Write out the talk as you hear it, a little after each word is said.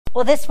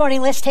Well, this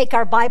morning, let's take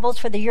our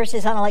Bibles, whether yours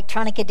is on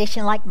electronic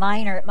edition like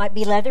mine, or it might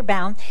be leather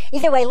bound.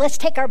 Either way, let's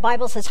take our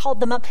Bibles, let's hold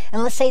them up,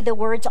 and let's say the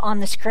words on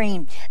the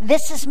screen.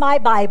 This is my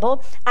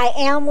Bible. I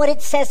am what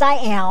it says I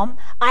am.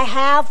 I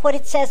have what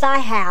it says I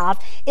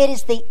have. It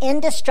is the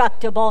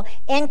indestructible,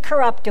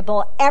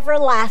 incorruptible,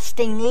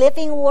 everlasting,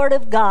 living Word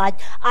of God.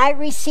 I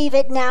receive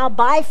it now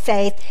by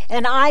faith,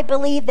 and I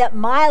believe that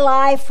my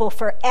life will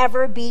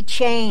forever be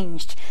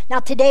changed. Now,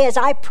 today, as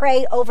I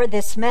pray over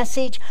this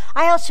message,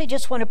 I also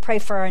just want to pray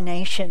for our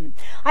nation.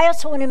 I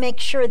also want to make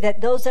sure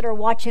that those that are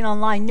watching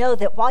online know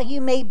that while you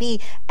may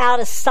be out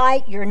of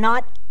sight, you're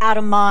not out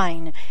of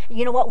mind.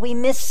 You know what? We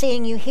miss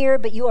seeing you here,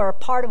 but you are a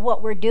part of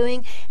what we're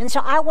doing. And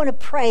so I want to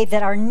pray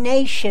that our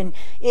nation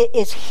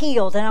is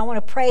healed. And I want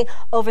to pray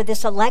over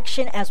this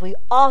election as we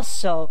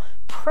also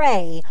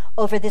pray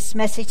over this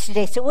message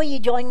today. So will you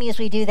join me as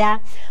we do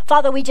that?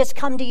 Father, we just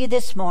come to you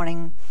this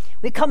morning.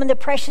 We come in the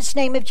precious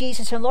name of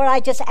Jesus. And Lord, I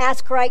just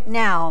ask right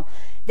now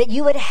that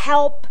you would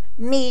help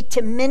me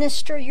to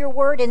minister your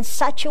word in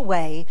such a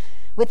way,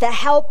 with the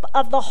help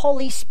of the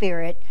Holy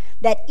Spirit,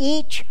 that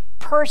each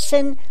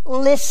person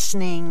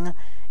listening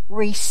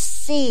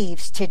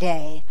receives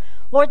today.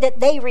 Lord,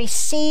 that they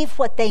receive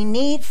what they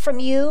need from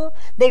you.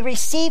 They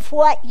receive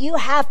what you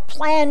have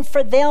planned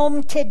for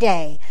them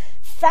today.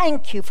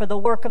 Thank you for the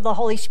work of the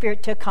Holy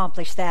Spirit to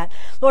accomplish that.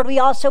 Lord, we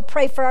also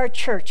pray for our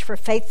church, for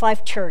Faith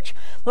Life Church.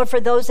 Lord,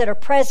 for those that are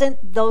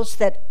present, those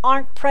that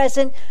aren't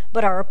present,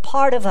 but are a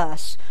part of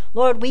us.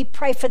 Lord, we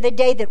pray for the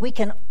day that we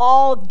can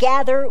all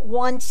gather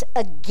once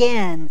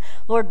again.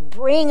 Lord,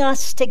 bring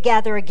us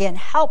together again.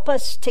 Help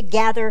us to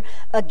gather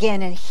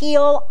again and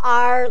heal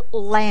our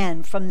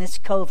land from this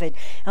COVID.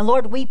 And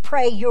Lord, we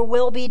pray your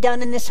will be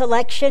done in this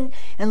election.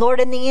 And Lord,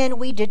 in the end,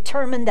 we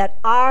determine that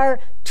our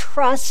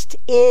trust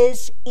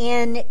is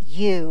in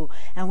you.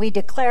 And we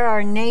declare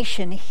our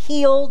nation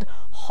healed,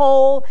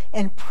 whole,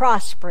 and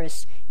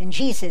prosperous. In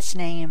Jesus'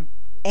 name,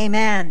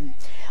 amen.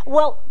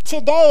 Well,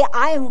 today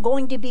I am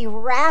going to be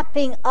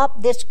wrapping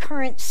up this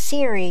current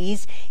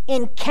series,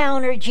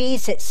 Encounter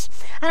Jesus.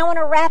 And I want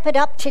to wrap it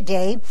up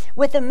today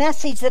with a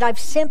message that I've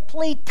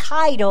simply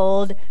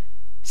titled,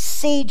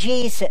 See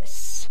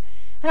Jesus.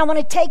 And I want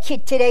to take you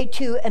today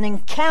to an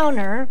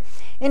encounter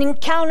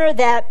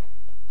that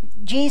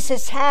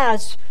Jesus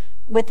has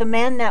with a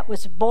man that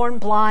was born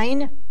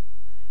blind.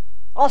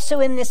 Also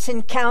in this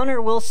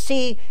encounter, we'll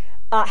see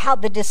how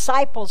the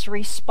disciples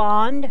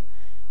respond.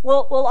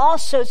 We'll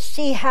also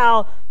see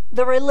how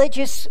the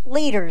religious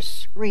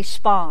leaders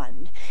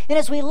respond. And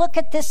as we look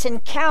at this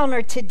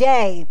encounter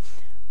today,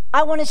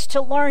 I want us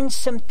to learn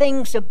some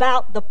things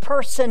about the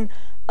person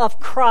of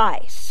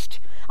Christ.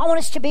 I want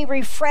us to be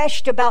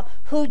refreshed about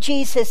who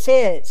Jesus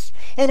is,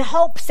 in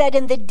hopes that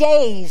in the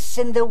days,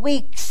 in the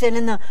weeks, and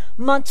in the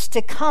months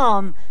to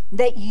come,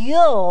 that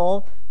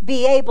you'll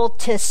be able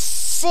to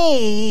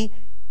see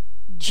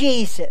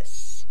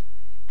Jesus.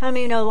 How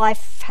many of you know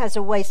life has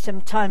a way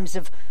sometimes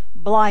of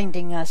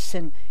blinding us,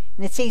 and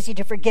it's easy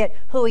to forget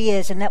who he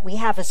is and that we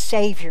have a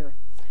Savior.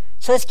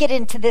 So let's get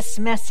into this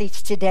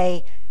message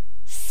today.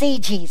 See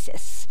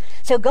Jesus.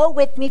 So go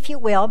with me, if you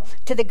will,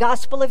 to the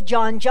Gospel of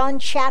John, John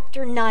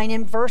chapter 9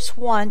 and verse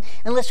 1,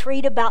 and let's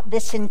read about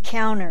this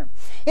encounter.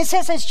 It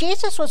says, as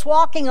Jesus was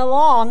walking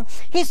along,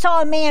 he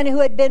saw a man who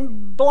had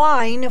been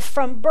blind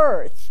from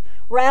birth.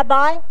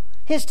 Rabbi,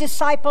 his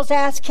disciples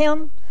asked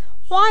him,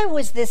 why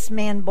was this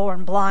man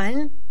born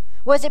blind?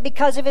 Was it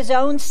because of his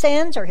own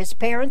sins or his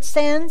parents'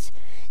 sins?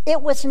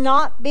 It was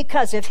not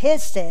because of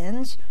his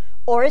sins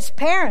or his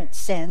parents'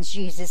 sins,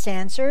 Jesus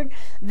answered.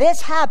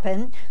 This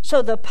happened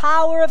so the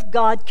power of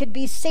God could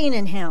be seen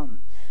in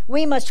him.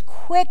 We must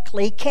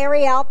quickly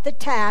carry out the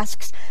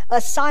tasks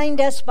assigned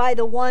us by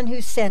the one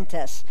who sent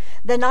us.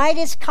 The night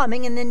is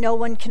coming and then no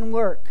one can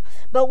work.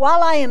 But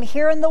while I am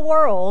here in the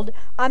world,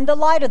 I'm the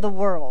light of the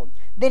world.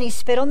 Then he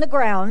spit on the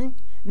ground,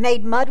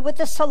 made mud with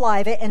the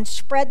saliva, and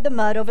spread the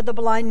mud over the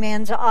blind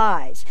man's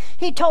eyes.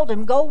 He told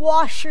him, go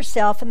wash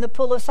yourself in the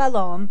pool of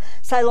Siloam.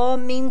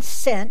 Siloam means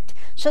sent.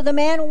 So the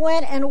man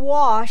went and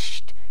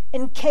washed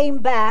and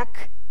came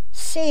back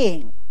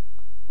seeing.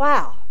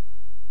 Wow,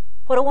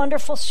 what a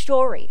wonderful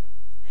story.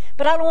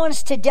 But I want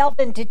us to delve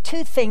into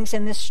two things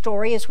in this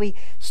story as we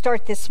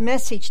start this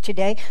message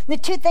today. The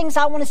two things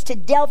I want us to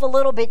delve a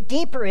little bit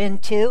deeper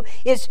into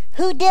is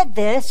who did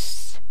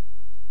this,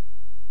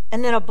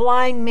 and then a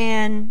blind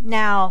man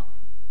now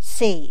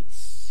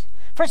sees.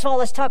 First of all,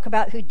 let's talk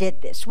about who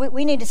did this.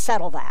 We need to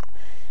settle that.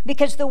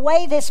 Because the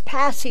way this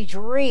passage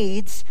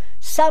reads,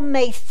 some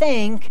may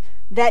think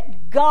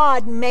that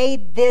God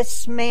made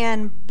this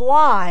man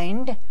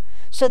blind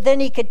so then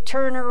he could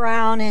turn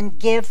around and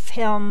give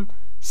him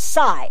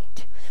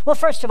sight. Well,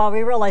 first of all,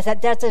 we realize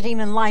that doesn't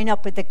even line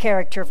up with the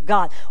character of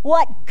God.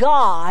 What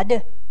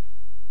God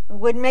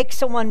would make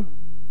someone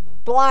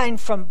blind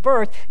from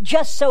birth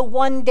just so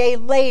one day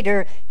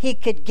later he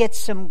could get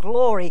some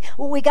glory?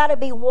 Well, we got to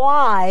be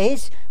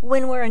wise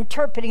when we're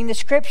interpreting the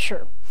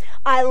scripture.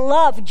 I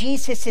love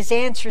Jesus'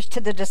 answers to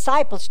the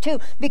disciples too,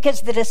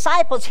 because the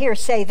disciples here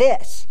say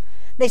this.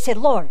 They said,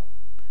 Lord,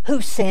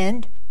 who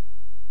sinned?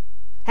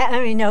 I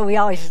mean, no, we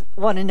always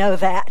want to know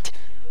that.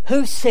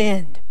 Who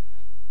sinned?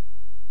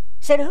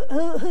 He said,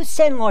 who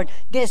sinned, Lord?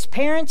 Did his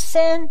parents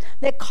sin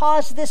that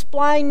caused this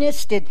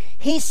blindness? Did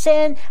he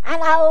sin?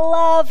 And I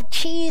love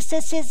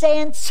Jesus'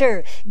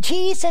 answer.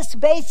 Jesus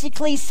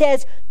basically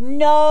says,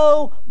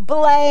 no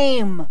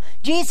blame.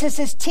 Jesus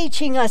is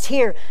teaching us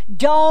here,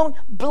 don't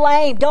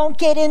blame. Don't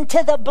get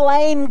into the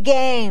blame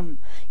game.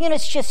 You know,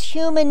 it's just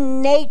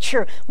human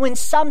nature when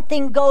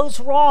something goes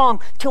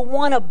wrong to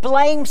want to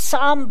blame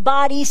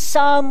somebody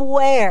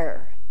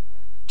somewhere.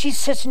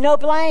 Jesus says, no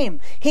blame.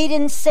 He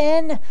didn't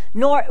sin,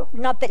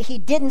 not that he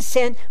didn't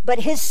sin, but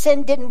his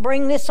sin didn't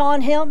bring this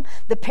on him.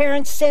 The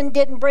parents' sin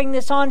didn't bring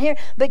this on here.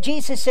 But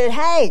Jesus said,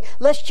 hey,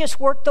 let's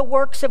just work the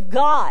works of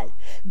God.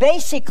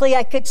 Basically,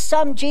 I could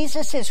sum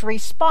Jesus'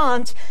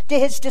 response to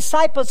his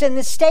disciples in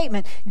this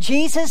statement.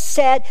 Jesus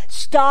said,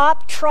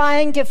 stop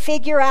trying to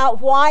figure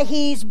out why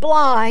he's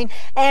blind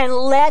and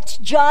let's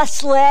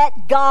just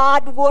let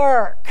God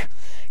work.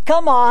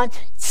 Come on.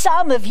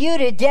 Some of you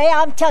today,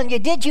 I'm telling you,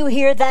 did you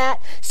hear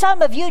that?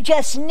 Some of you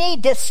just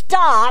need to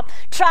stop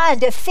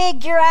trying to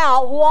figure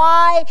out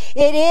why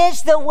it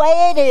is the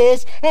way it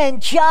is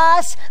and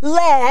just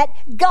let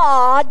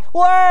God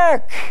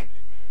work.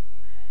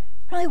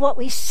 Really what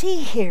we see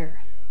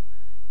here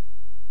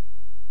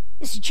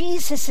is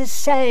Jesus is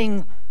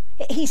saying,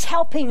 he's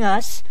helping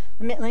us.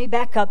 Let me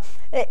back up.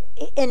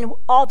 In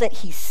all that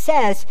he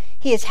says,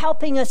 he is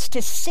helping us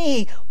to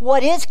see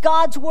what is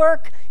God's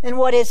work and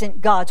what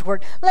isn't God's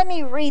work. Let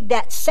me read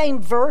that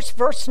same verse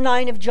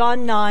 9 of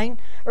John 9,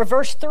 or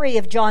verse 3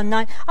 of John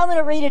 9. I'm going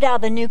to read it out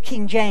of the New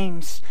King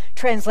James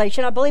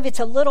translation. I believe it's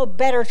a little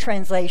better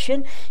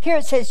translation. Here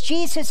it says,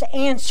 Jesus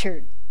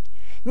answered,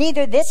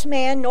 neither this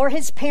man nor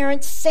his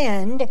parents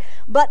sinned,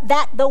 but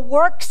that the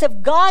works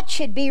of God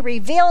should be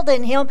revealed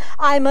in him.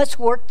 I must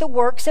work the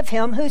works of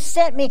him who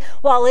sent me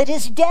while it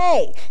is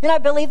day. And I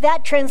believe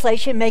that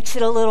translation makes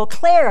it a little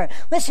clearer.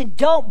 Listen,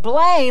 don't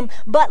blame,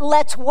 but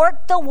let's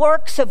work the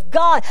works of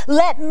God.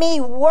 Let me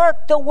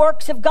work the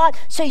works of God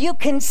so you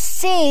can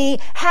see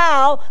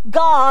how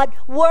God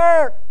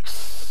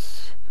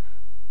works.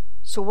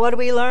 So what do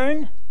we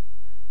learn?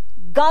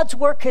 God's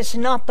work is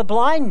not the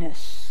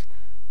blindness.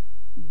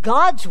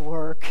 God's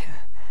work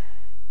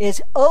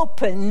is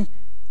opening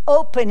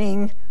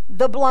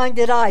the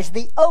blinded eyes,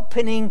 the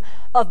opening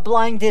of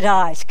blinded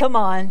eyes. Come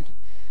on.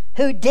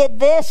 Who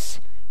did this?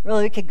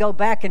 Really, we could go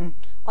back and,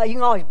 you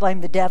can always blame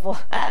the devil.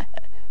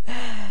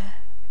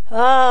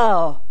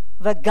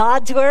 But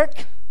God's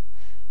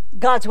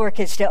work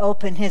is to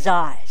open his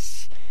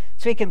eyes.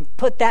 So we can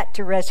put that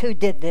to rest. Who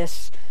did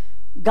this?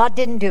 God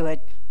didn't do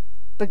it,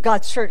 but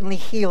God certainly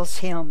heals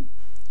him.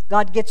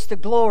 God gets the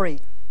glory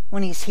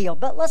when he's healed.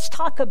 But let's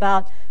talk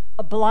about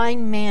a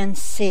blind man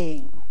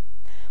seeing.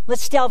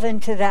 Let's delve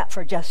into that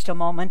for just a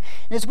moment.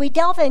 And as we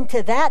delve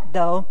into that,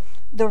 though,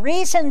 the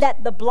reason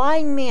that the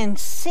blind man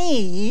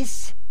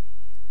sees,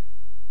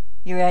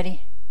 you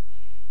ready?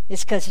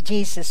 Is because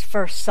Jesus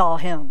first saw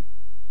him.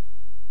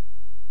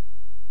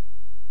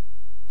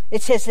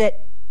 It says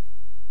that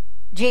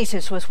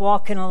Jesus was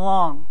walking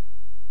along.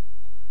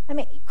 I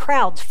mean,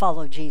 crowds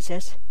followed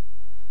Jesus.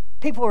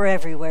 People were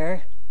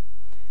everywhere.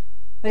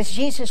 But as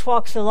Jesus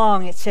walks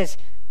along, it says,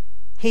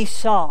 he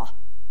saw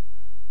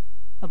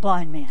a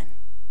blind man.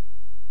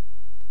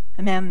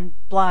 A man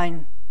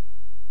blind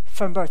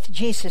from birth.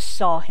 Jesus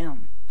saw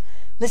him.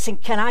 Listen,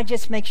 can I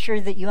just make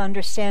sure that you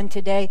understand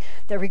today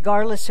that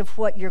regardless of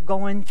what you're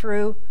going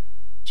through,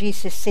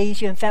 Jesus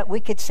sees you. In fact, we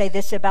could say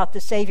this about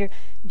the Savior.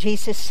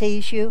 Jesus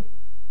sees you.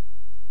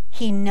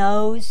 He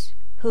knows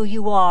who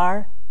you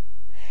are,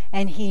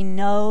 and he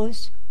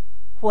knows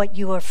what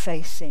you are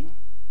facing.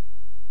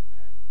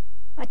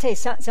 I tell you,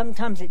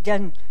 sometimes it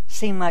doesn't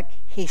seem like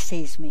he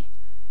sees me.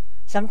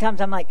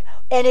 Sometimes I'm like,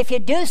 and if you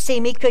do see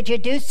me, could you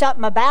do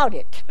something about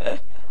it?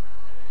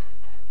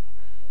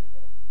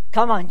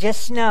 Come on,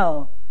 just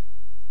know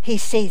he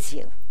sees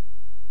you.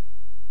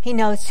 He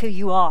knows who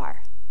you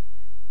are.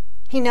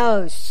 He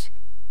knows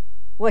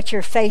what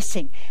you're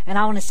facing. And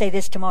I want to say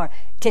this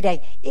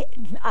today.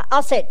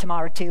 I'll say it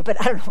tomorrow too, but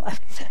I don't know.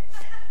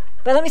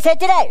 But let me say it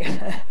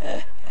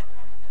today.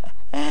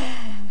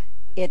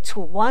 It's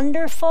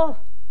wonderful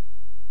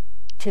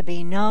to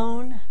be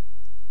known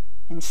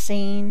and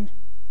seen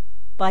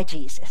by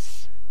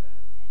Jesus.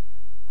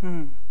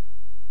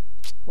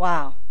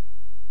 Wow.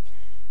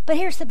 But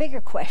here's the bigger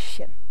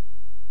question.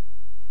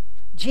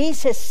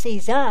 Jesus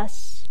sees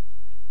us,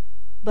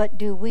 but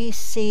do we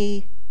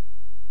see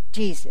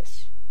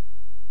Jesus?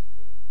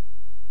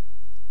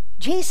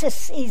 Jesus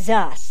sees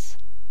us,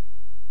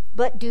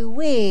 but do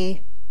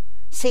we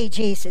see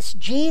Jesus?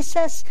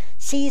 Jesus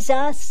sees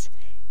us,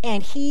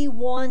 and he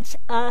wants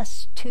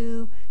us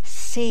to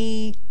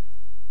see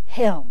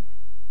him.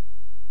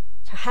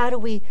 So how do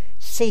we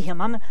see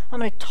him? I'm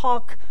going to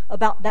talk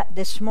about that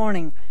this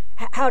morning.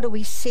 How do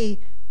we see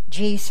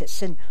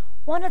Jesus? And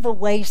one of the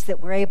ways that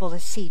we're able to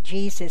see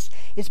Jesus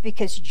is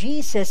because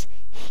Jesus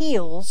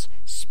heals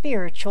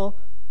spiritual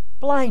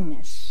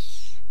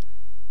blindness.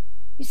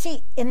 You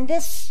see, in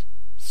this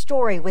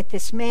story with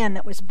this man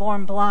that was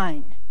born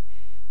blind,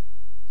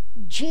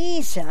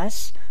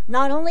 Jesus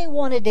not only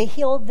wanted to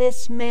heal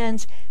this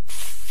man's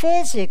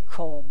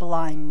physical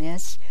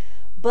blindness,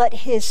 but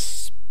his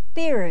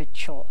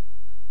spiritual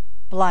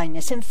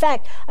blindness. In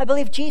fact, I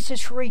believe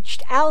Jesus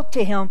reached out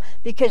to him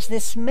because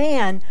this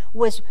man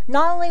was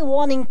not only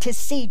wanting to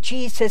see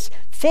Jesus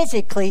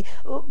physically,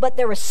 but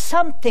there was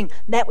something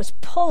that was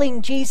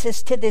pulling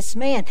Jesus to this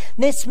man.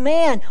 This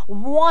man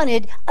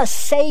wanted a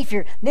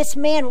Savior. This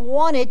man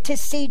wanted to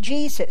see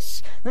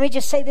Jesus. Let me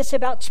just say this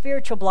about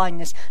spiritual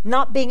blindness,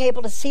 not being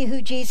able to see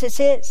who Jesus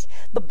is.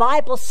 The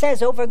Bible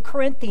says over in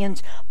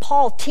Corinthians,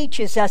 Paul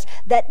teaches us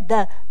that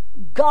the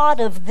God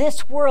of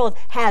this world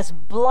has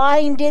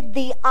blinded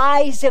the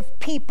eyes of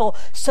people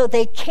so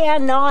they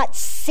cannot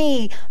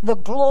see the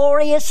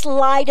glorious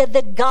light of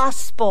the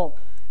gospel.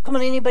 Come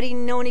on, anybody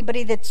know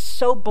anybody that's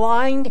so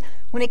blind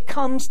when it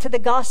comes to the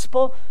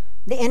gospel?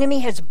 The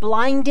enemy has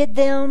blinded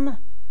them. Let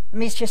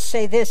me just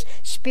say this.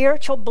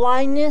 Spiritual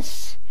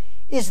blindness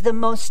is the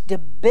most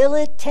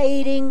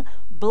debilitating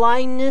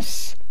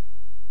blindness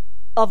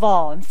of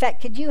all. In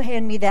fact, could you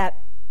hand me that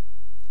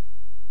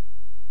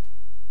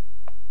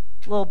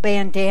little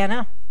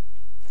bandana?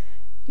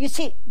 You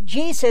see,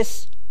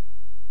 Jesus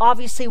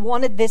obviously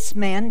wanted this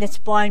man, this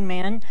blind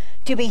man,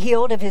 to be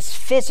healed of his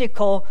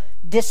physical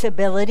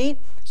disability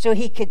so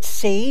he could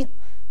see.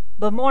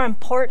 But more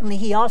importantly,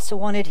 he also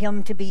wanted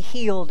him to be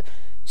healed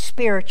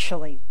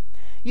spiritually.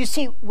 You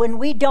see, when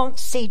we don't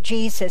see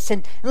Jesus,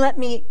 and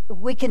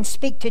we can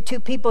speak to two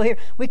people here.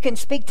 We can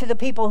speak to the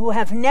people who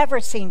have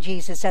never seen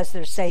Jesus as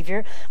their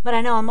Savior. But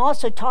I know I'm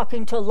also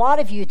talking to a lot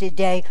of you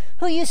today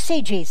who you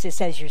see Jesus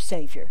as your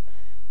Savior.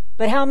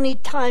 But how many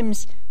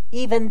times,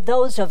 even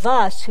those of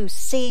us who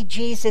see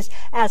Jesus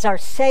as our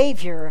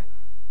Savior,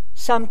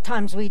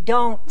 sometimes we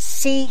don't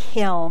see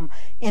him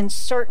in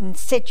certain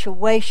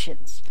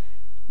situations.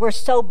 We're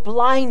so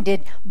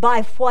blinded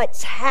by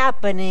what's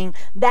happening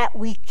that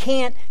we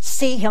can't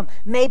see him.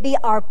 Maybe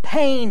our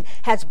pain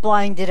has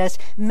blinded us.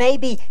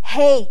 Maybe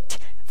hate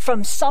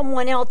from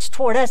someone else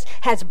toward us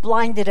has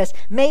blinded us.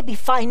 Maybe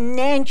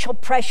financial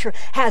pressure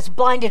has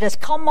blinded us.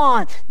 Come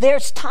on,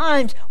 there's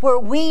times where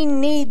we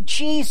need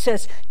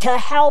Jesus to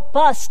help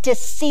us to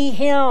see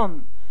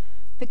him.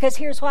 Because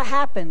here's what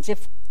happens.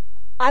 If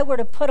I were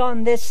to put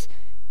on this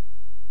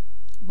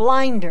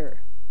blinder,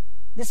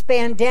 this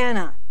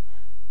bandana,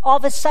 all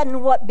of a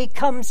sudden what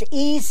becomes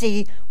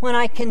easy when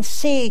I can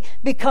see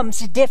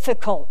becomes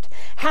difficult.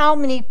 How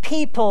many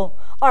people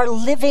are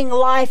living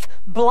life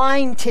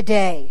blind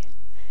today?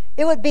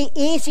 It would be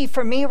easy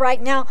for me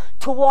right now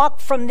to walk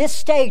from this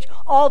stage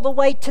all the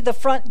way to the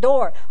front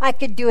door. I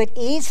could do it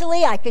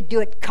easily, I could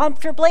do it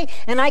comfortably,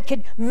 and I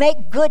could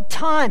make good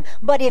time.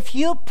 But if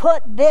you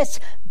put this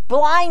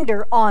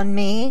blinder on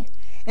me,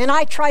 and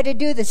I try to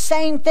do the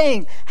same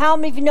thing, how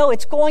many of you know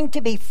it's going to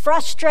be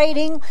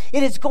frustrating?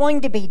 It is going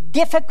to be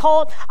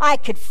difficult. I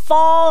could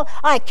fall.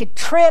 I could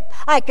trip.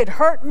 I could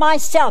hurt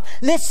myself.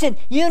 Listen,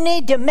 you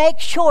need to make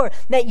sure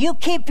that you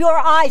keep your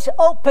eyes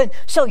open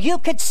so you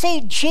could see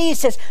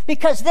Jesus,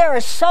 because there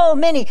are so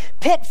many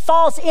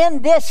pitfalls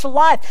in this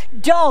life.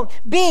 Don't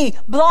be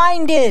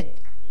blinded.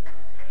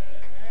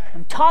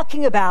 I'm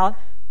talking about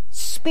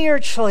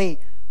spiritually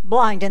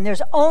blind, and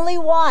there's only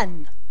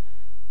one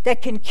that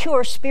can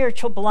cure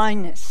spiritual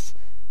blindness,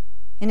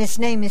 and his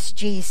name is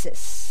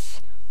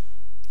Jesus.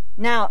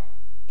 Now,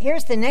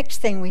 here's the next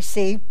thing we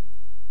see,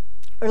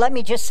 or let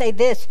me just say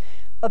this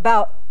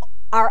about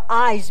our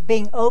eyes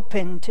being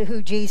open to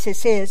who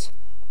Jesus is.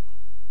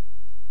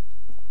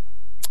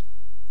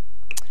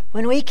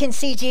 When we can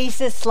see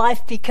Jesus,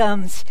 life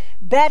becomes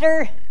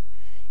better,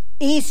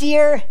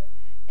 easier,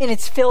 and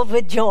it's filled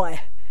with joy.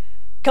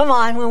 Come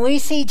on, when we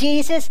see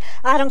Jesus,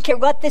 I don't care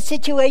what the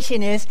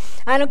situation is.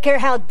 I don't care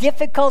how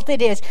difficult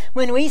it is.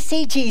 When we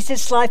see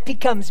Jesus, life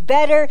becomes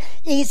better,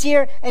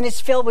 easier, and it's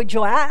filled with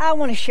joy. I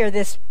want to share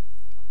this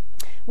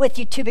with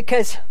you too,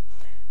 because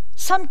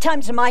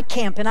sometimes in my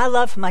camp, and I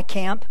love my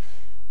camp,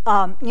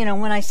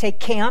 when I say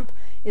camp,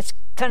 it's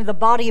kind of the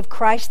body of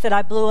Christ that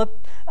I blew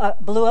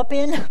up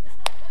in.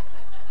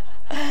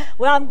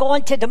 Well, I'm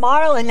going to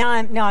tomorrow, and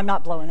I'm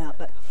not blowing up,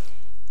 but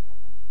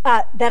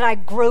that I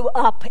grew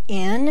up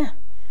in.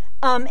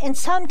 And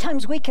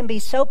sometimes we can be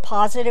so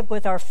positive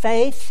with our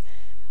faith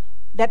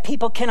that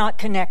people cannot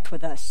connect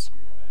with us.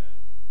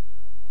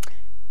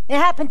 It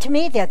happened to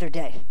me the other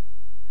day.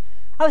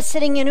 I was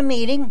sitting in a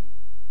meeting,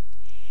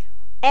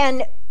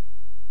 and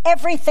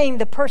everything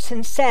the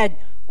person said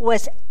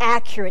was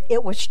accurate.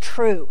 It was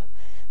true,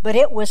 but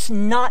it was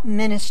not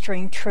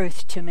ministering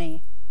truth to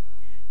me.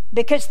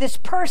 Because this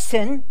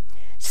person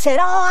said,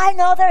 I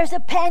know there's a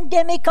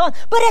pandemic on,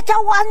 but it's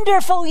a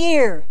wonderful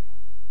year.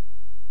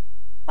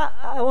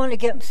 I want to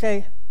get him and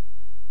say,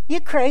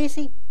 you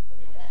crazy?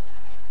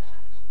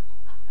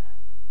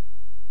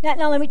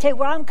 Now let me tell you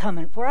where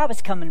I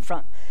was coming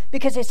from.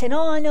 Because they said,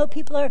 I know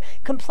people are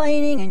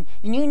complaining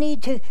and you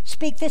need to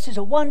speak this is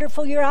a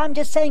wonderful year. I'm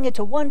just saying it's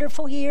a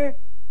wonderful year.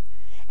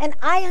 And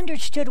I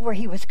understood where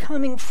he was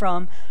coming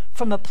from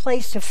a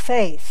place of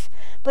faith.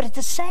 But at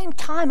the same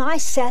time, I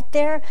sat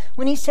there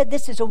when he said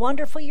this is a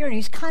wonderful year, and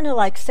he's kind of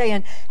like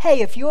saying, hey,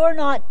 if you're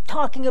not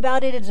talking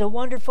about it as a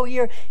wonderful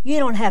year, you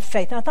don't have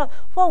faith. And I thought,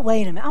 well,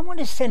 wait a minute. I want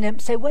to send him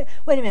and say, wait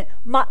a minute.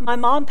 My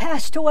mom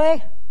passed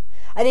away.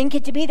 I didn't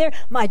get to be there.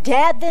 My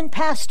dad then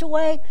passed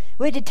away.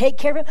 We had to take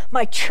care of him.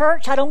 My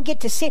church, I don't get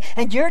to see.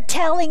 And you're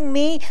telling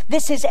me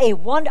this is a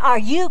wonder? Are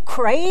you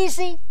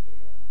crazy?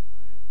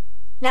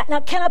 Now,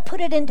 can I put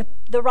it into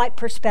the right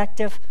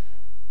perspective?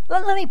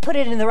 Let me put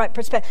it in the right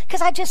perspective.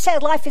 Because I just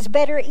said life is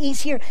better,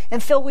 easier,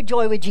 and filled with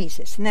joy with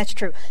Jesus. And that's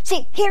true.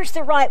 See, here's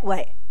the right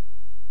way.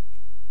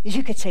 Is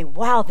you could say,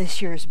 wow,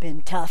 this year has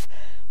been tough.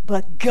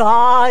 But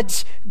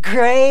God's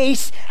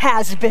grace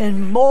has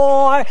been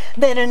more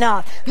than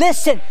enough.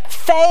 Listen,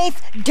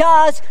 faith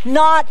does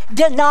not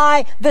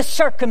deny the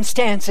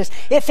circumstances.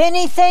 If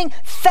anything,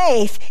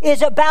 faith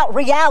is about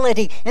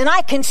reality. And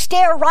I can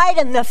stare right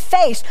in the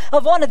face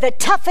of one of the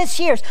toughest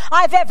years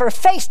I've ever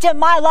faced in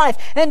my life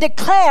and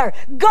declare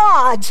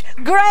God's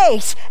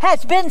grace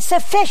has been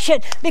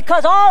sufficient,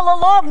 because all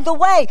along the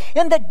way,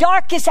 in the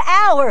darkest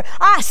hour,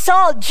 I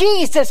saw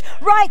Jesus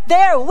right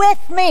there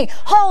with me,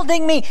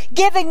 holding me,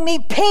 giving me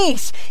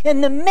peace in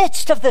the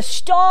midst of the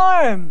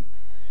storm.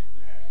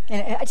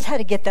 And I just had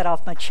to get that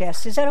off my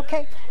chest. Is that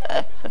okay?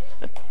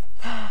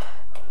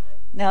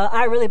 No,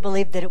 I really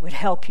believe that it would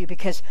help you,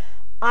 because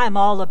I'm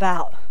all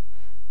about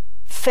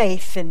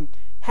faith and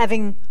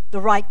having the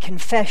right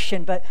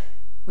confession, but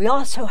we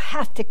also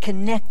have to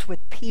connect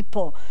with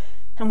people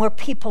and where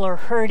people are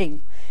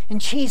hurting. And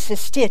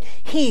Jesus did.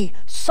 He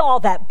saw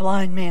that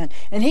blind man,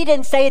 and he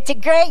didn't say, it's a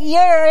great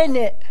year, isn't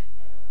it?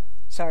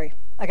 Sorry,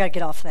 I got to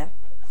get off that.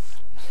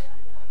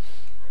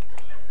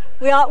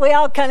 We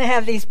all kind of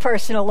have these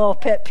personal little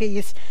pet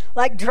peeves,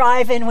 like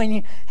driving when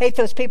you hate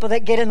those people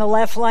that get in the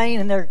left lane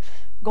and they're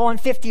going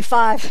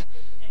 55.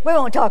 We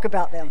won't talk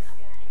about them.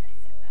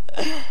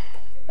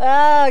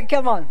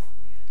 Come on.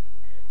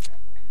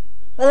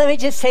 Well, let me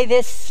just say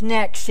this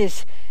next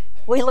is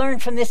we learn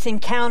from this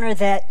encounter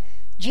that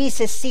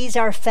Jesus sees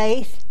our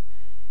faith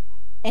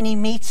and he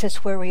meets us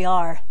where we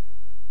are.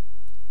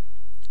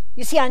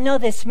 You see, I know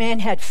this man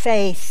had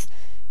faith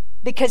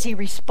because he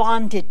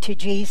responded to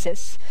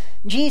Jesus.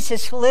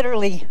 Jesus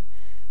literally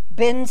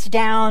bends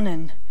down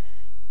and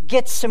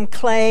gets some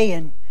clay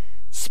and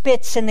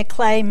spits in the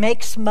clay,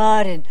 makes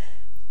mud, and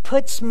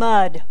puts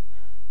mud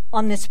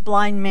on this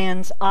blind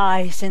man's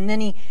eyes. And then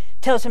he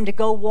tells him to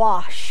go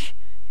wash.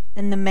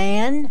 And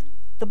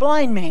the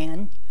blind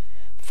man,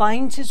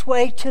 finds his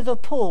way to the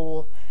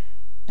pool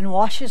and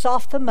washes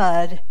off the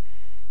mud,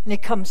 and he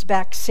comes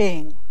back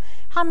seeing.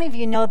 How many of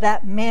you know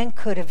that man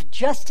could have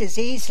just as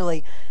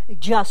easily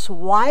just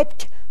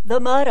wiped the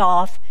mud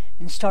off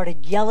and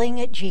started yelling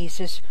at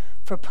Jesus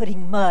for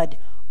putting mud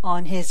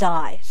on his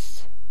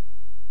eyes?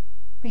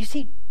 But you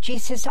see,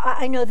 Jesus,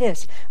 I know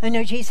this. I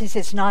know Jesus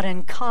is not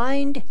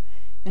unkind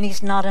and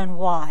he's not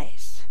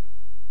unwise.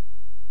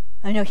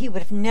 I know he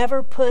would have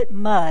never put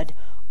mud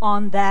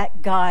on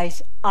that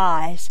guy's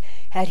eyes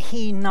had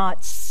he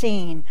not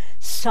seen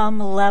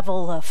some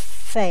level of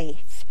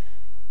faith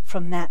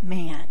from that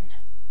man.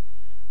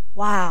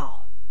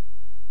 Wow.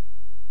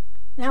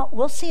 Now,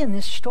 we'll see in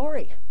this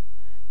story.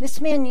 This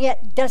man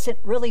yet doesn't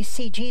really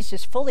see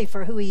Jesus fully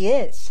for who he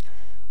is.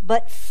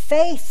 But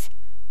faith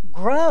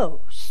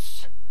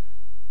grows.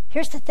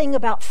 Here's the thing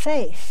about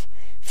faith.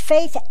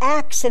 Faith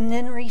acts and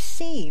then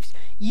receives.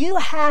 You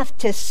have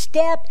to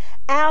step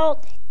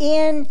out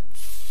in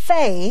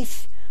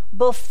faith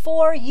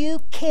before you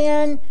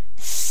can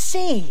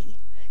see.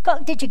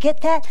 Did you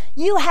get that?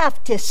 You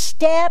have to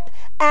step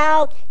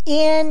out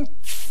in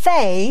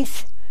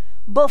faith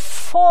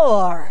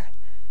before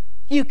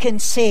you can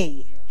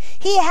see.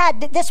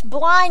 This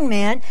blind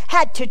man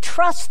had to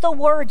trust the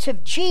words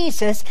of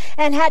Jesus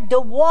and had to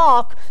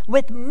walk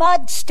with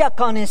mud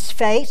stuck on his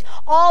face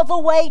all the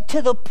way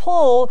to the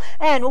pool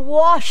and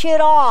wash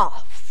it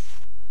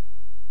off.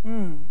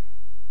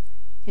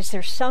 Is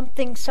there some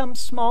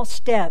small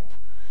step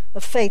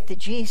of faith that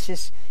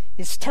Jesus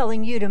is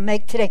telling you to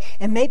make today?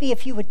 And maybe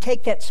if you would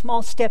take that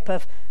small step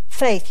of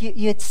faith,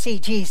 you'd see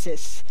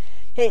Jesus.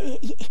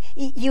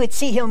 You would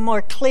see him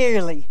more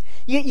clearly.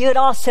 You'd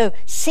also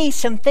see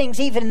some things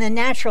even in the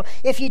natural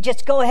if you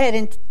just go ahead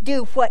and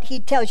do what he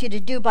tells you to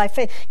do by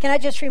faith. Can I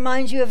just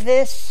remind you of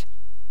this?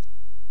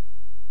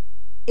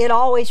 It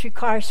always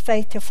requires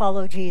faith to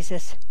follow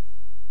Jesus.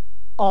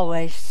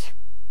 Always.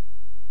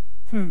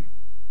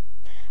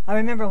 I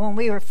remember when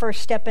we were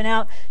first stepping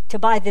out to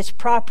buy this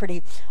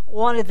property,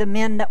 one of the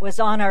men that was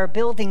on our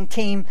building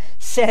team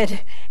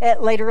said,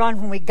 later on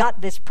when we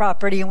got this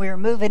property and we were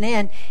moving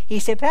in, he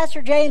said,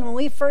 Pastor Jane, when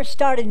we first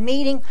started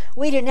meeting,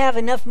 we didn't have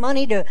enough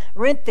money to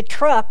rent the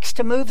trucks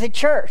to move the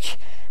church.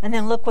 And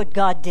then look what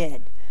God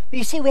did. But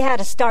you see, we had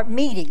to start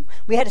meeting.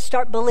 We had to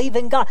start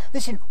believing God.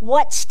 Listen,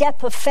 what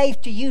step of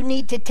faith do you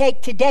need to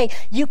take today?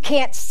 You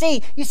can't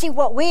see. You see,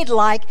 what we'd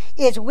like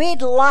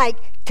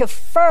to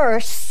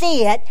first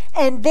see it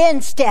and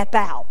then step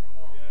out.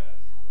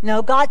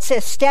 No, God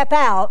says step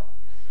out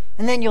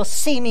and then you'll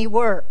see me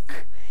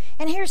work.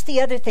 And here's the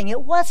other thing.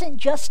 It wasn't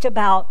just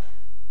about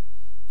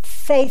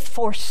faith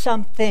for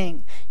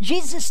something.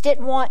 Jesus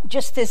didn't want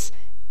just this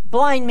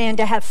blind man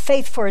to have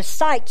faith for his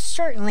sight.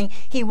 Certainly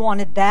he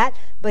wanted that,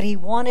 but he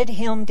wanted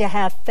him to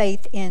have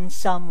faith in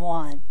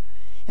someone.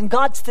 And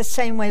God's the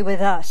same way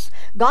with us.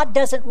 God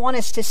doesn't want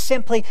us to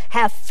simply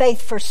have faith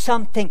for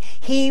something.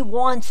 He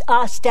wants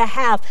us to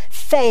have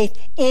faith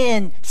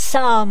in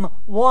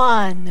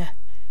someone.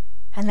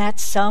 And that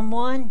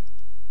someone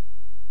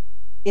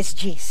is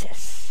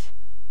Jesus.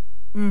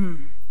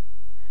 Do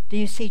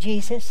you see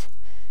Jesus?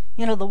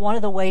 You know, one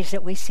of the ways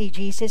that we see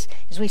Jesus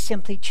is we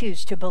simply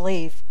choose to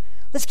believe.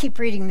 Let's keep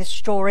reading this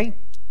story.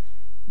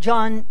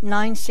 John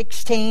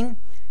 9:16.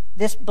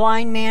 This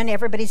blind man,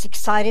 everybody's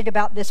excited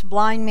about this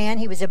blind man.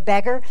 He was a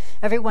beggar.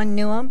 Everyone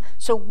knew him.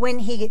 So when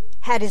he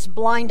had his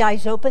blind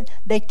eyes open,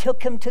 they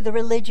took him to the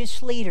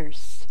religious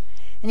leaders.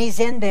 And he's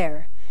in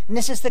there. And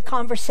this is the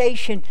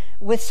conversation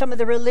with some of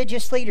the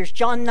religious leaders.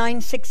 John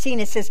 9:16,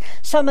 it says,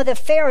 some of the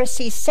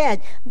Pharisees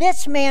said,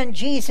 this man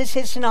Jesus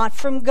is not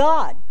from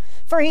God,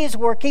 for he is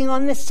working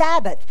on the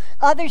Sabbath.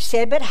 Others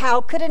said, but how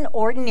could an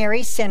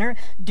ordinary sinner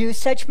do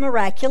such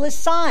miraculous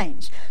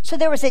signs? So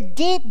there was a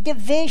deep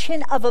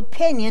division of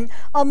opinion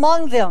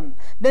among them.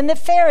 Then the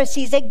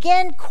Pharisees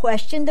again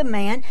questioned the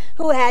man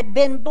who had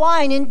been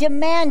blind and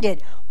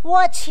demanded,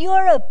 what's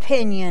your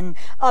opinion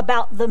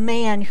about the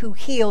man who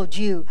healed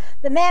you?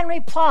 The man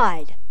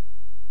replied,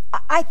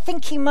 I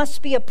think he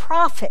must be a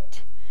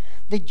prophet.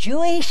 The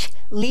Jewish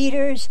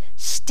leaders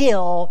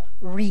still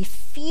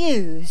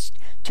refused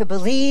to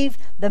believe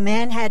the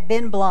man had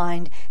been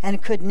blind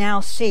and could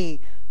now see,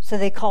 so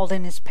they called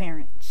in his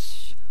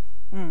parents.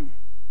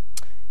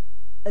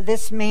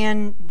 This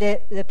man,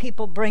 the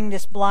people bring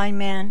this blind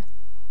man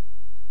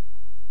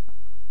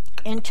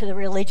into the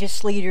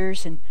religious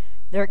leaders, and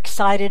they're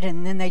excited,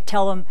 and then they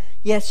tell him,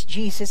 yes,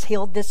 Jesus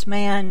healed this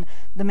man.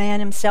 The man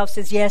himself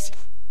says, yes,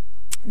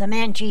 the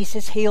man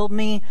Jesus healed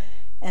me.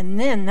 And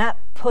then that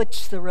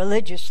puts the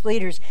religious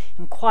leaders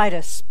in quite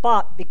a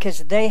spot because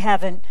they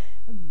haven't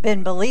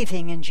been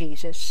believing in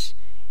Jesus.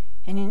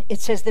 And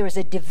it says there was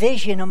a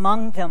division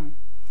among them.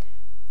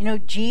 You know,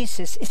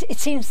 Jesus, it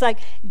seems like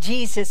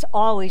Jesus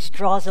always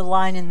draws a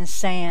line in the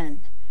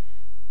sand.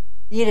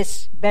 You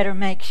just better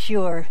make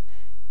sure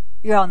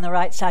you're on the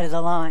right side of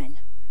the line.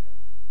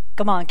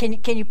 Come on, can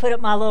you put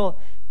up my little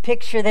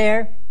picture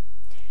there?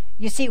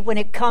 You see, when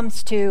it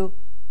comes to,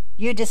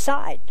 you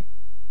decide.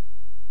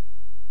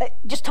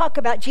 Just talk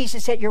about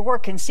Jesus at your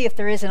work and see if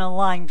there isn't a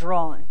line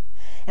drawn.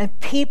 And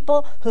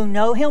people who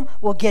know him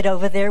will get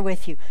over there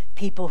with you.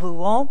 People who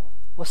won't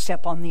will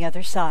step on the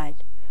other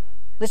side.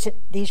 Listen,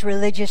 these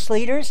religious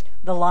leaders,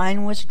 the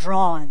line was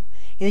drawn.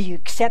 Either you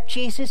accept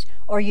Jesus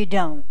or you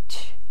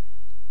don't.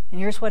 And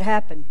here's what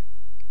happened.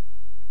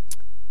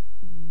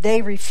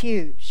 They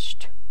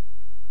refused.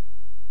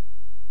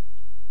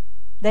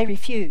 They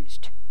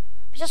refused.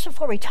 But just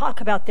before we talk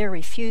about their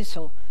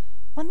refusal,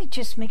 let me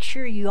just make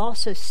sure you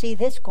also see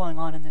this going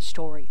on in the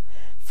story.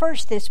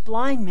 First, this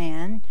blind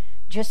man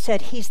just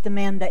said, he's the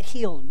man that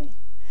healed me.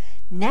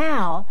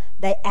 Now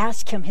they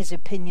ask him his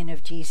opinion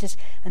of Jesus,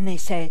 and he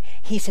says,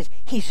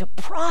 he's a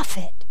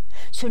prophet.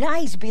 So now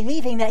he's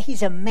believing that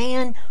he's a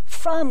man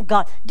from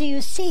God. Do you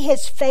see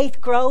his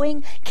faith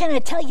growing? Can I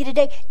tell you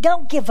today,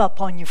 don't give up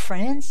on your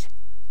friends.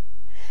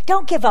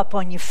 Don't give up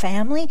on your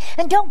family,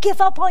 and don't give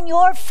up on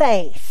your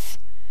faith.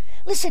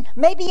 Listen,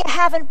 maybe you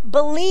haven't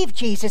believed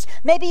Jesus.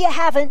 Maybe you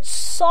haven't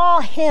saw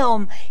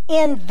him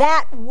in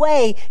that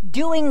way,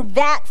 doing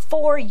that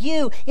for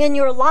you in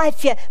your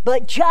life yet,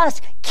 but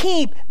just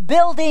keep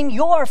building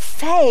your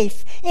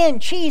faith in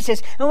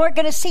Jesus. And we're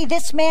going to see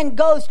this man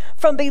goes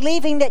from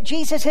believing that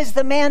Jesus is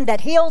the man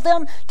that healed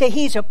him to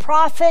he's a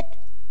prophet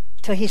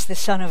to he's the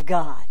Son of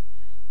God.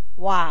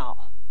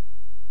 Wow.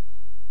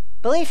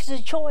 Belief is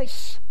a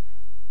choice.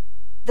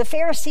 The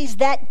Pharisees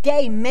that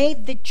day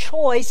made the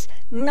choice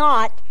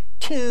not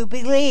to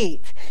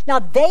believe. Now,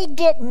 they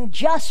didn't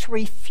just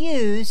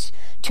refuse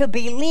to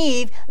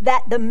believe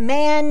that the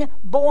man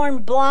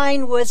born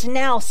blind was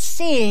now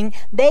seeing.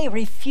 They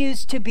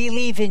refused to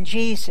believe in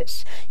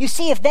Jesus. You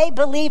see, if they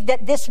believed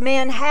that this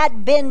man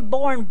had been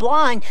born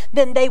blind,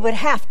 then they would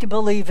have to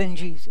believe in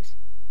Jesus.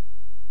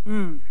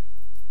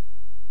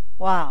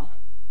 Wow.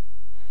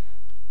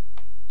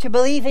 To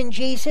believe in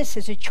Jesus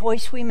is a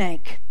choice we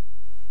make.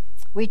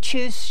 We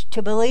choose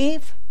to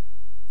believe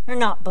or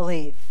not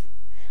believe.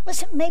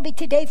 Listen, maybe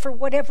today, for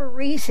whatever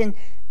reason,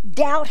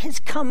 doubt has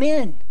come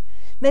in.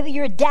 Maybe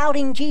you're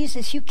doubting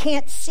Jesus. You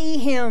can't see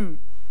him.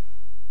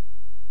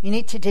 You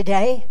need to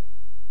today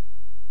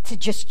to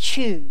just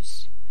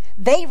choose.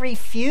 They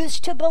refuse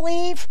to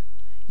believe.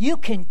 You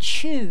can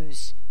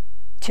choose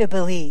to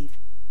believe.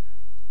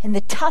 In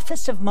the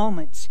toughest of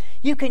moments,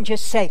 you can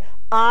just say,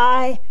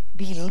 I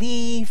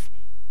believe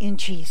in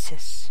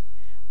Jesus.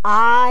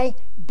 I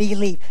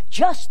believe.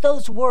 Just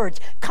those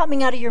words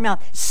coming out of your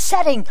mouth,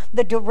 setting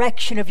the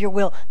direction of your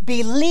will.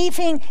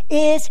 Believing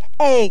is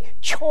a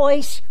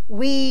choice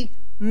we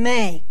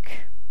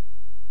make.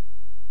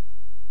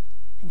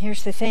 And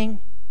here's the thing.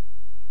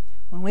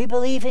 When we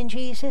believe in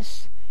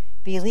Jesus,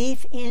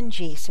 belief in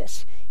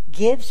Jesus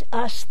gives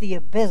us the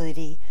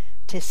ability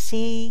to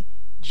see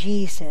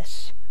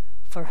Jesus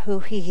for who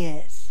he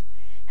is.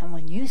 And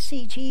when you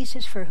see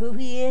Jesus for who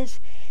he is,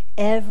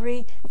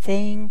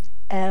 everything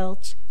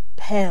else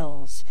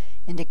pales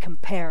into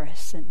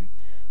comparison.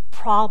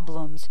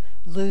 Problems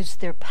lose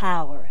their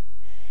power.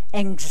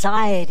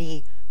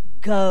 Anxiety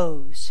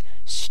goes.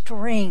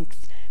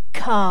 Strength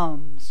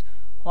comes.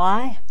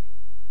 Why?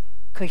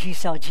 Because you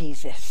saw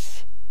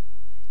Jesus.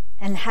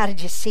 And how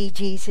did you see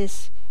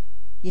Jesus?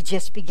 You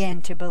just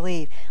began to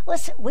believe.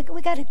 Listen,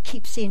 we got to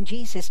keep seeing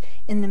Jesus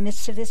in the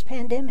midst of this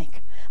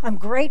pandemic. I'm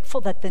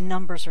grateful that the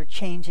numbers are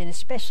changing,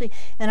 especially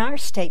in our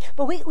state.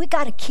 But we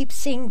got to keep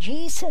seeing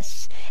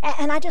Jesus.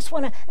 And I just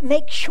want to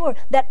make sure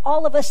that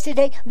all of us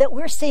today, that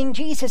we're seeing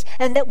Jesus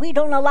and that we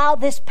don't allow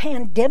this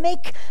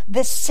pandemic,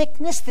 this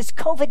sickness, this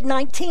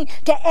COVID-19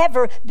 to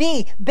ever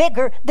be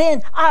bigger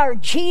than our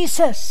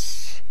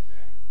Jesus.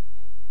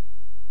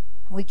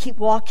 We keep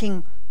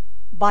walking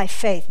by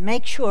faith.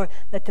 Make sure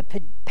that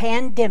the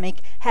pandemic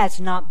has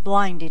not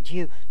blinded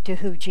you to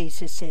who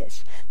Jesus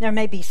is. There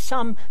may be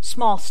some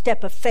small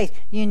step of faith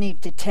you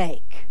need to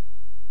take.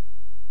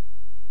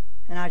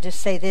 And I'll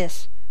just say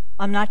this.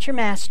 I'm not your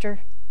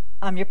master.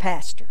 I'm your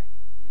pastor.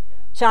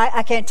 So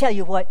I can't tell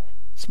you what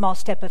small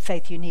step of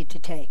faith you need to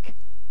take.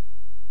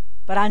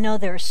 But I know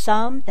there are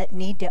some that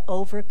need to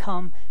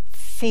overcome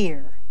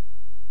fear.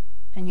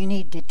 And you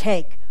need to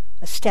take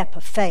a step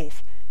of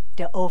faith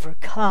to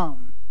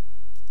overcome.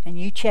 And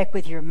you check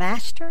with your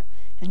master,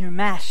 and your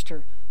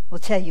master will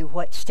tell you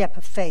what step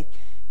of faith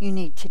you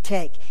need to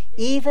take.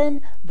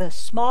 Even the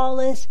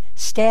smallest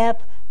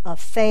step of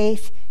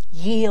faith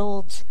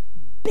yields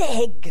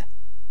big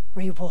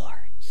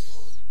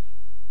rewards.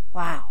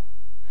 Wow.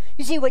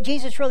 You see, what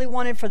Jesus really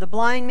wanted for the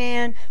blind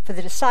man, for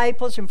the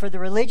disciples, and for the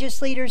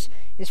religious leaders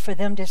is for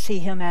them to see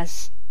him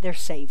as their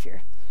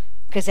Savior.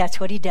 Because that's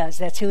what he does.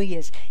 That's who he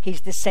is.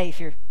 He's the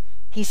Savior.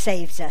 He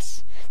saves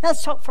us. Now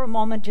let's talk for a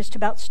moment just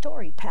about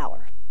story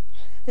power.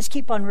 Let's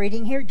keep on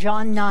reading here.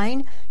 John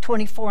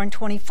 9:24 and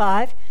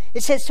 25.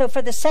 It says, so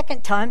for the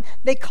second time,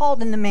 they called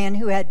in the man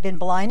who had been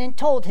blind and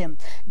told him,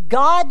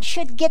 God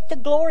should get the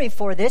glory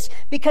for this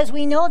because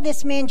we know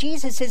this man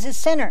Jesus is a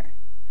sinner.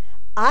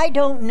 I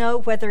don't know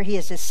whether he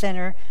is a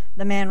sinner,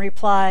 the man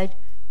replied,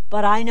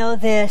 but I know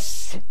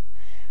this.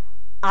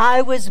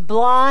 I was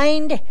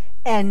blind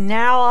and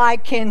now I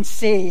can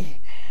see.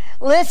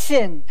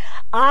 Listen,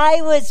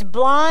 I was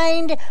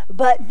blind,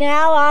 but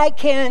now I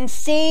can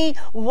see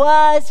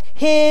was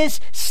his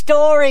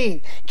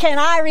story. Can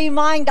I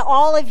remind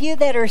all of you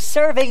that are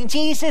serving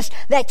Jesus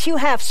that you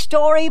have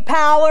story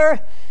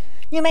power?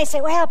 You may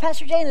say, well,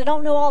 Pastor James, I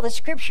don't know all the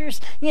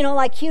scriptures.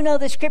 Like you know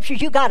the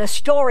scriptures, you got a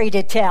story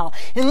to tell.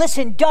 And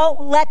listen,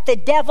 don't let the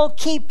devil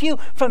keep you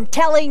from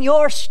telling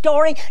your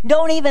story.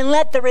 Don't even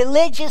let the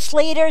religious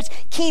leaders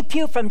keep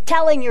you from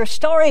telling your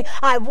story.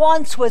 I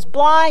once was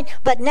blind,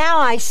 but now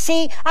I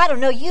see. I don't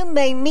know, you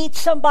may meet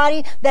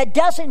somebody that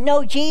doesn't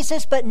know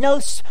Jesus, but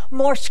knows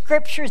more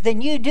scriptures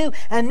than you do,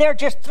 and they're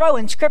just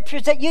throwing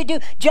scriptures that you do.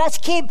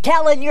 Just keep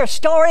telling your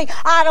story.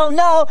 I don't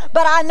know,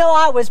 but I know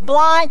I was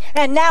blind,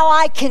 and now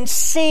I can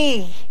see.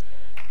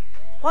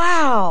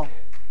 Wow.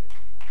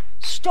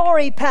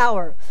 Story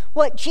power.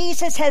 What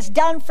Jesus has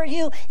done for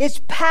you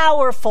is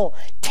powerful.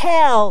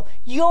 Tell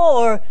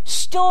your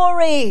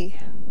story.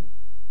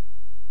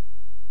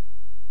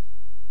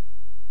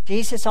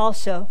 Jesus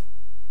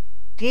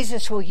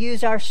will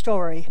use our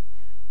story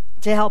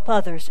to help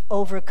others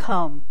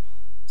overcome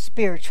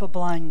spiritual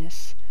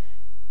blindness.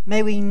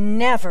 May we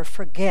never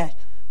forget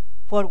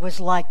what it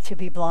was like to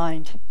be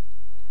blind.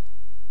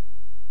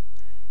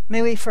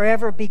 May we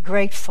forever be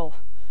grateful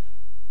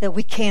that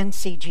we can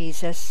see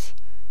Jesus.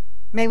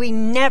 May we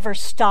never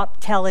stop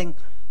telling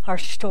our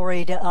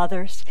story to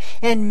others.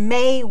 And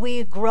may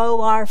we grow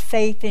our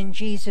faith in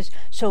Jesus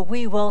so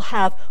we will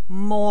have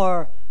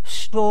more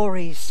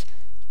stories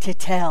to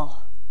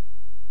tell.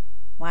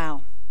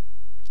 Wow.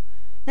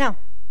 Now,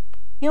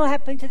 you know what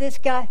happened to this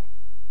guy?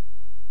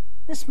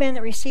 This man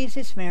that receives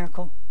this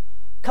miracle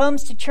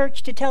comes to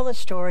church to tell a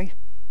story,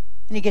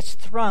 and he gets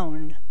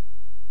thrown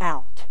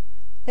out.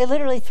 They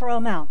literally throw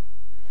him out.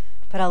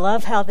 But I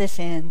love how this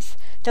ends.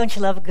 Don't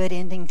you love a good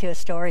ending to a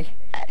story?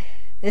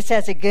 This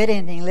has a good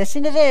ending.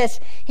 Listen to this.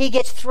 He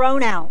gets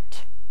thrown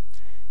out.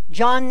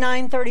 John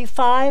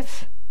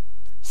 9:35,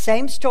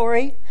 same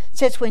story. It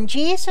says, when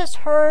Jesus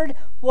heard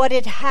what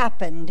had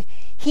happened,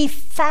 he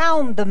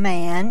found the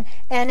man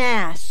and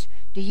asked,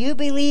 do you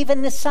believe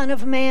in the Son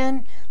of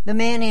Man? The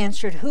man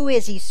answered, who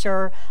is he,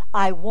 sir?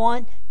 I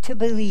want to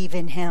believe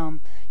in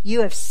him.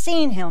 You have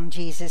seen him,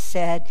 Jesus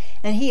said,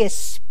 and he is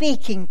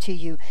speaking to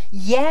you.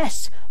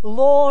 Yes,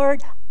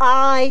 Lord,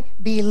 I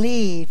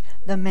believe,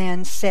 the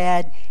man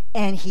said,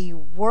 and he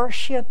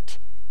worshiped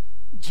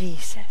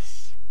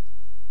Jesus.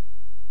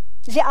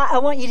 See, I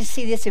want you to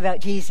see this about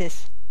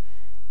Jesus.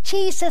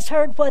 Jesus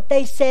heard what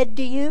they said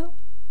to you.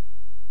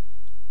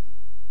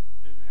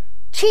 Amen.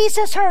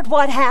 Jesus heard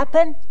what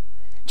happened.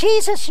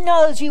 Jesus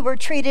knows you were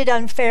treated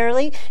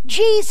unfairly.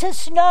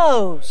 Jesus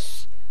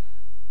knows.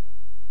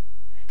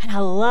 And I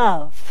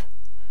love,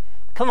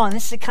 come on,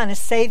 this is the kind of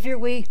Savior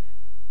we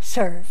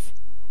serve.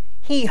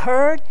 He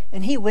heard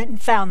and he went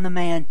and found the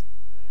man.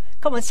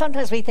 Come on,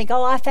 sometimes we think,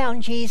 oh, I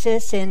found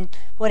Jesus in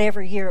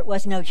whatever year it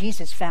was. No,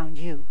 Jesus found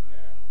you.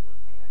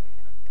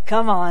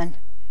 Come on.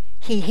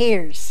 He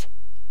hears.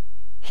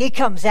 He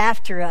comes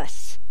after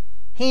us.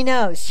 He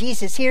knows.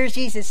 Jesus hears.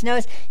 Jesus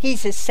knows.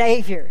 He's a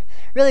Savior.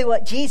 Really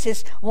what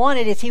Jesus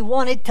wanted is he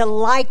wanted to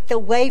light the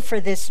way for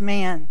this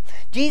man.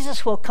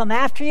 Jesus will come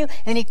after you,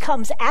 and he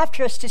comes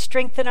after us to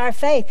strengthen our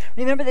faith.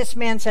 Remember, this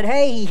man said,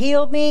 hey, he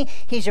healed me.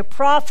 He's a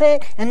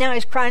prophet. And now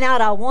he's crying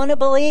out, I want to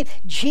believe.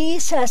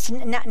 Jesus,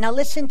 now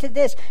listen to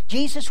this.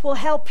 Jesus will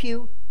help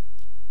you.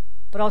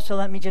 But also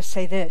let me just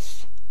say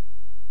this.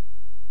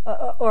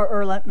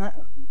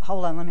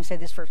 Hold on, let me say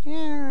this first.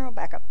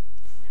 Back up.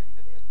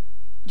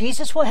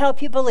 Jesus will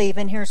help you believe,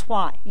 and here's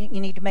why. You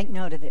need to make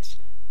note of this.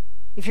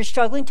 If you're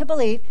struggling to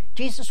believe,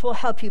 Jesus will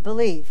help you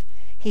believe.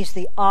 He's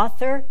the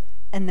author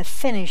and the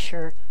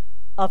finisher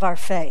of our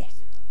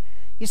faith.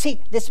 You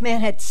see, this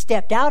man had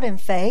stepped out in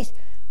faith,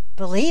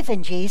 believe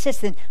in Jesus,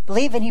 then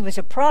believing he was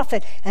a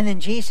prophet, and then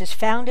Jesus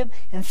found him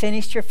and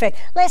finished your faith.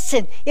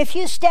 Listen, if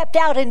you stepped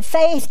out in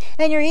faith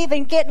and you're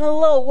even getting a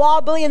little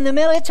wobbly in the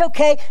middle, it's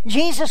okay.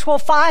 Jesus will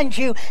find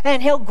you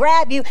and he'll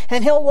grab you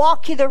and he'll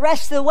walk you the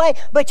rest of the way,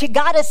 but you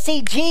got to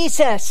see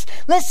Jesus.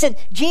 Listen,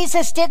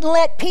 Jesus didn't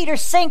let Peter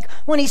sink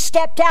when he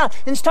stepped out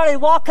and started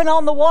walking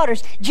on the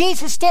waters.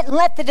 Jesus didn't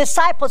let the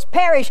disciples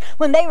perish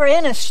when they were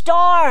in a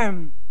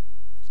storm.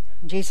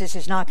 Jesus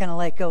is not going to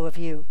let go of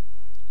you.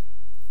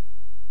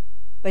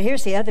 But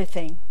here's the other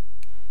thing.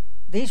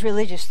 These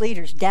religious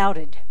leaders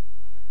doubted.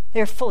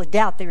 They're full of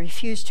doubt. They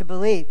refuse to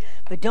believe.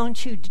 But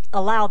don't you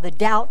allow the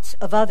doubts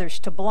of others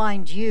to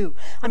blind you.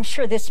 I'm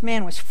sure this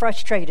man was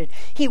frustrated.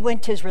 He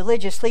went to his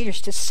religious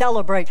leaders to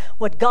celebrate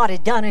what God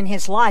had done in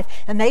his life,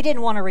 and they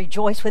didn't want to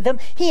rejoice with him.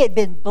 He had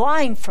been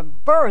blind from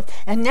birth,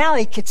 and now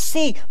he could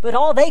see, but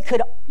all they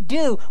could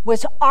do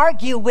was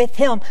argue with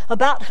him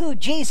about who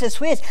Jesus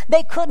was.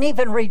 They couldn't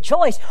even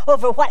rejoice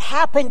over what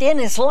happened in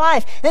his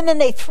life, and then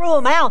they threw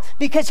him out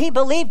because he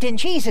believed in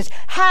Jesus.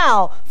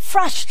 How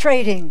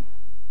frustrating.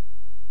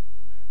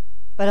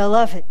 But I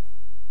love it.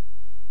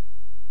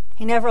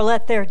 He never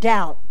let their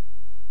doubt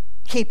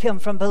keep him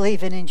from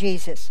believing in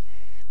Jesus.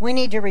 We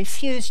need to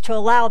refuse to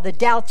allow the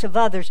doubts of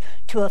others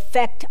to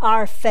affect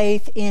our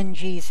faith in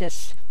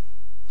Jesus.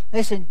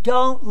 Listen,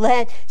 don't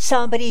let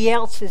somebody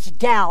else's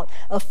doubt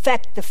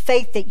affect the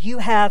faith that you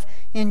have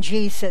in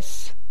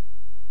Jesus.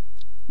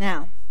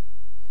 Now,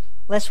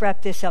 let's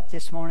wrap this up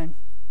this morning.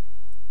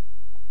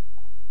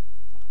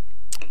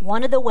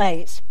 One of the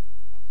ways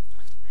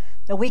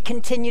that we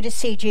continue to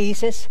see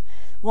Jesus,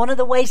 one of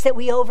the ways that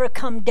we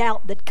overcome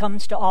doubt that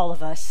comes to all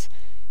of us,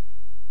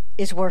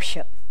 is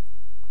worship.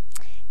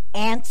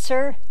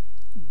 Answer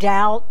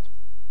doubt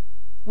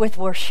with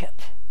worship.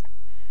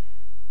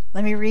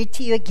 Let me read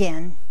to you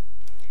again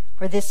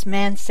where this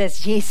man says,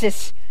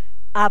 Jesus,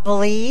 I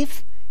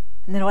believe.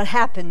 And then what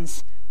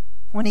happens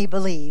when he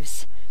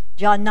believes?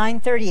 John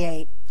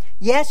 9:38.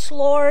 Yes,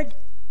 Lord,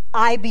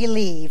 I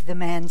believe, the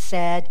man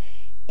said,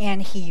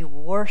 and he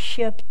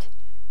worshiped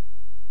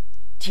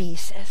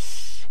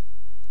Jesus.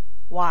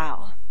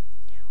 Wow.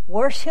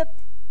 Worship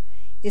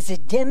is a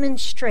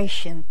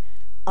demonstration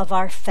of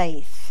our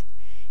faith.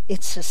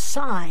 It's a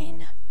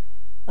sign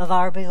of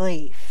our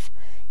belief.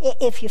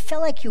 If you feel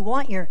like you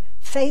want your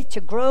faith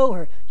to grow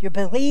or you're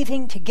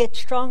believing to get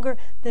stronger,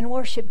 then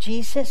worship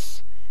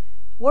Jesus.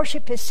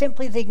 Worship is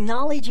simply the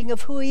acknowledging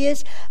of who he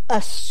is.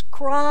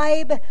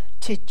 Ascribe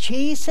to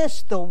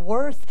Jesus the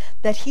worth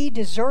that he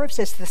deserves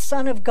as the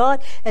Son of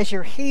God, as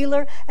your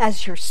healer,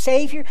 as your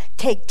Savior.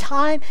 Take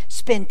time,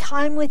 spend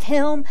time with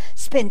him,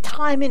 spend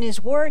time in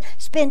his word,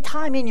 spend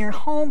time in your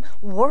home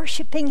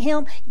worshiping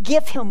him.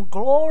 Give him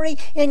glory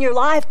in your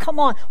life. Come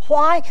on.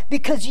 Why?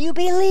 Because you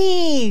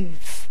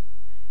believe.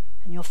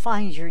 And you'll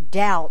find your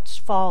doubts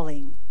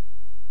falling.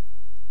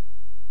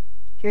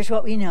 Here's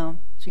what we know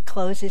as we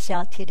close this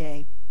out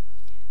today.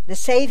 The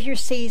Savior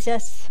sees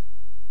us,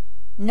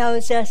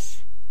 knows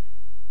us,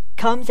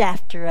 comes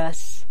after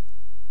us,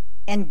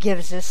 and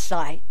gives us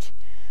sight.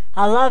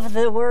 I love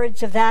the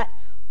words of that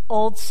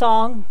old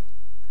song,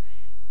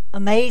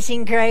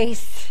 Amazing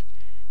Grace.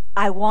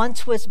 I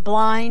once was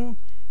blind,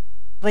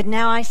 but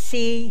now I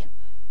see.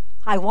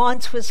 I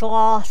once was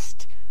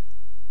lost,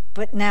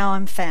 but now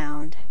I'm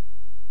found.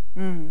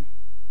 So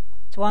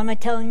what am I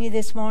telling you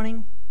this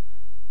morning?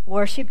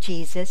 Worship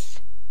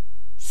Jesus,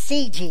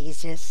 see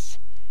Jesus,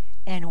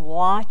 and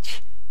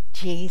watch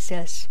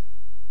Jesus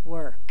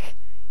work.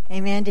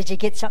 Amen. Did you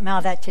get something out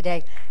of that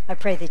today? I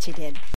pray that you did.